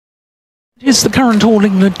Is the current All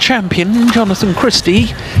England champion, Jonatan Christie,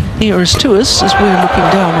 nearest to us as we're looking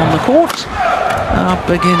down on the court. Up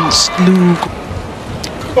against Lu.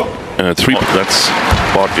 That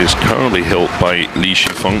spot is currently held by Li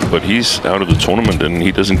Shifeng, but he's out of the tournament and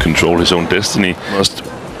he doesn't control his own destiny. Must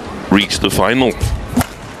reach the final.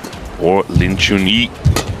 Or Lin Chunyi,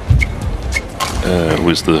 who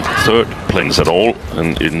is the third place at all.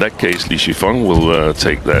 And in that case, Li Shifeng will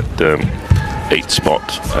take that 8th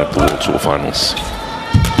spot at the World Tour Finals.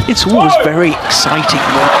 It's always very exciting.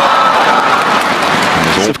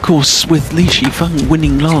 Of course, with Li Shifeng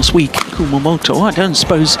winning last week in Kumamoto, I don't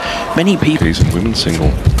suppose many people... He's in women's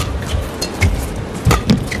single.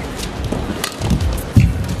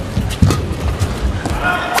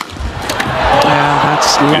 Yeah,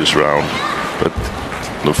 that's... Previous round, but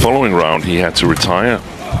the following round he had to retire.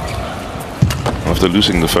 After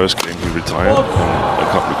losing the first game, he retired. I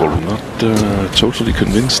can't recall. I'm not totally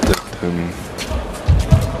convinced that,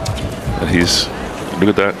 that he's... Look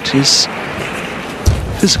at that. His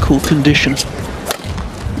physical condition.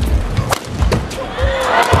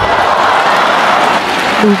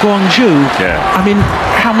 Guang. Yeah. I mean,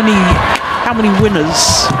 how many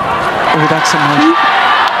winners? Oh, that's a nice...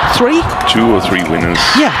 3? 2 or 3 winners.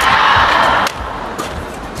 Yeah.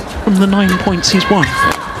 From the 9 points he's won.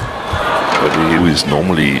 But he is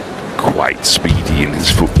normally quite speedy in his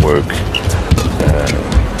footwork.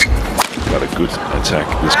 Got a good attack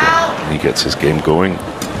this guy. He gets his game going.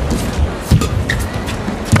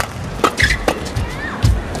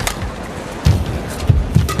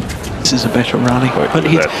 This is a better rally, but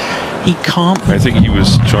he can't. I think he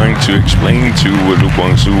was trying to explain to Lu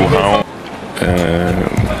Guang how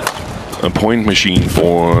a point machine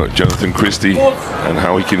for Jonatan Christie and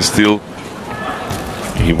how he can still.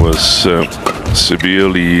 He was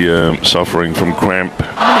severely suffering from cramp.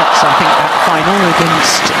 Minutes, I think, that final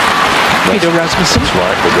against Peter Rasmussen. That's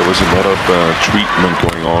right, but there was a lot of treatment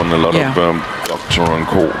going on, a lot of doctor on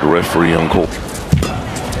court, the referee on court.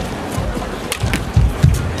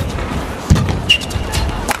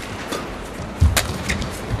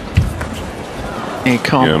 He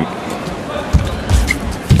can't.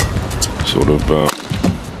 Sort of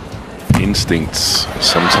instincts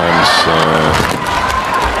sometimes.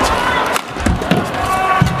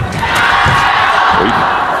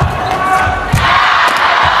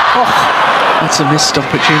 That's a missed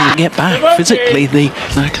opportunity to get back physically.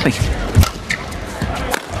 Exactly.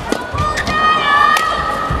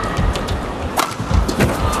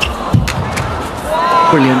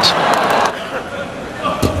 Brilliant.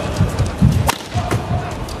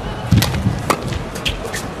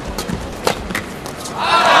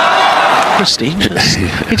 Christie just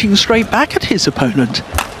hitting straight back at his opponent.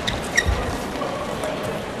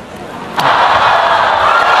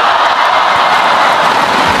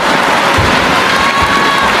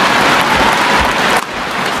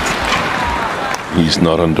 He's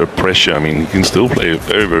not under pressure. I mean, he can still play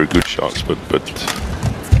very, very good shots, but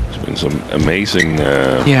there's been some amazing.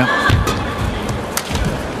 Yeah.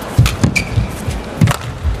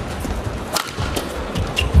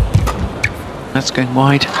 That's going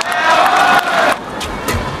wide.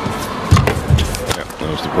 Yeah, that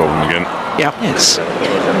was the problem again. Yeah, yes.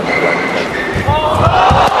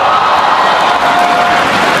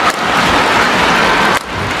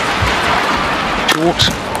 Short.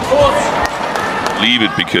 Leave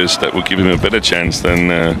it, because that would give him a better chance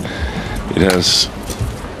than it has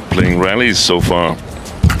playing rallies so far.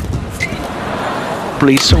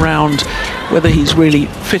 Police around whether he's really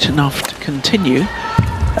fit enough to continue.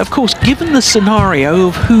 Of course, given the scenario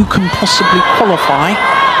of who can possibly qualify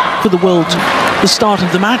for the the start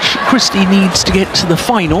of the match, Christie needs to get to the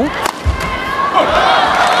final.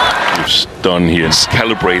 He's done here,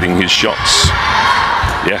 calibrating his shots.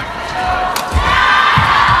 Yeah.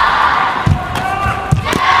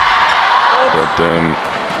 But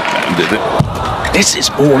this is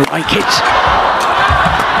more like it.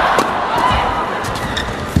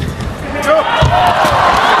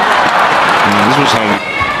 This was how.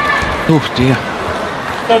 Oh dear.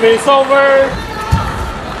 Service over.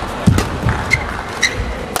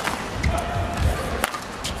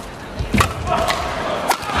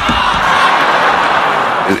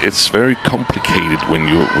 It's very complicated when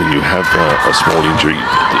you have a small injury.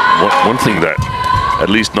 One thing that, at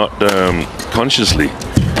least not consciously.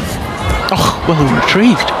 Oh, well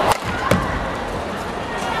retrieved.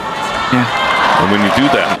 Yeah. And when you do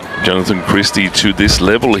that, Jonatan Christie, to this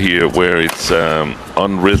level here, where it's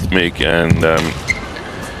unrhythmic and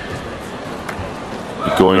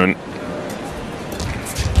going on.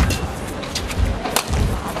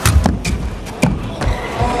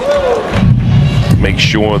 Make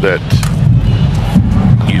sure that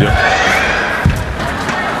leader.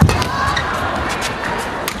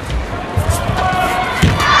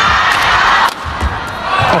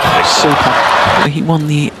 Oh, super. He won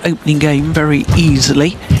the opening game very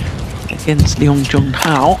easily against Leong Jun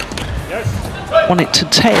Hao. Won it to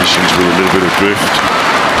 10. With a little bit of drift,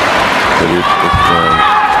 but it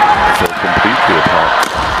fell completely apart.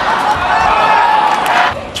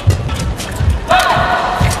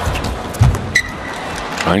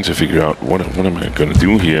 Trying to figure out what am I going to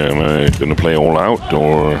do here? Am I going to play all out,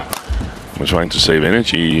 or am I trying to save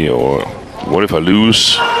energy, or what if I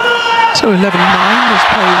lose? So 11-9 as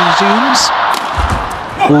play resumes.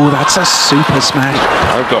 Oh, that's a super smash.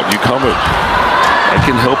 I've got you covered. I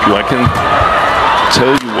can help you. I can tell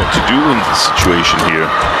you what to do in this situation here.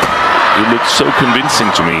 It looks so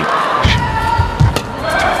convincing to me.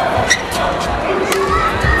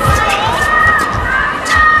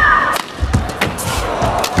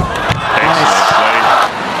 Excellent play.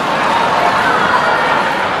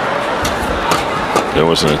 There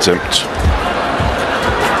was an attempt.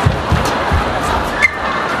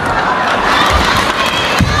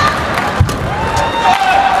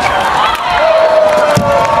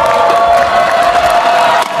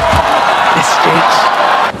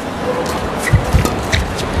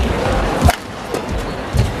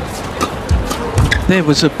 There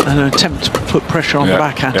was an attempt to put pressure on the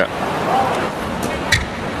backhand. Yeah.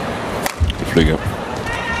 Flicker.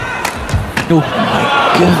 Oh my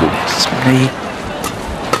goodness me.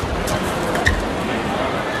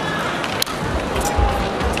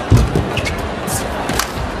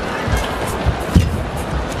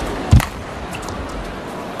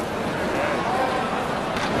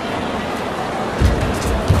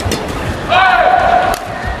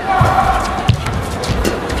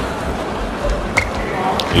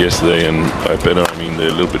 Yesterday, and by better I mean they're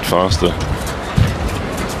a little bit faster.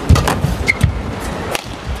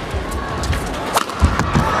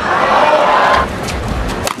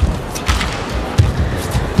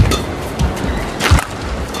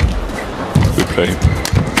 Good play.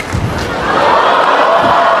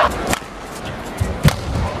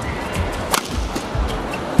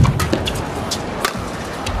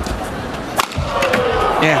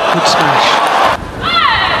 Yeah, good smash.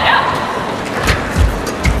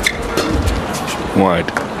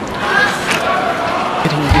 Wide.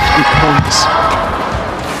 Getting lifted points.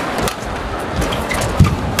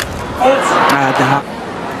 Now.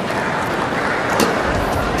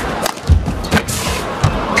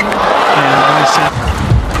 Yeah, nice.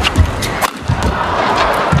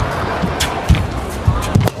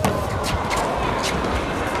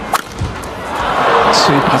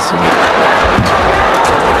 Super.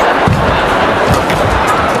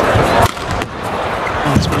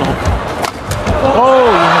 That's blocked. Oh,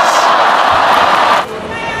 yes.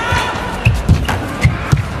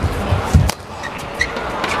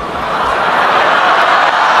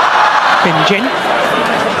 Benjin.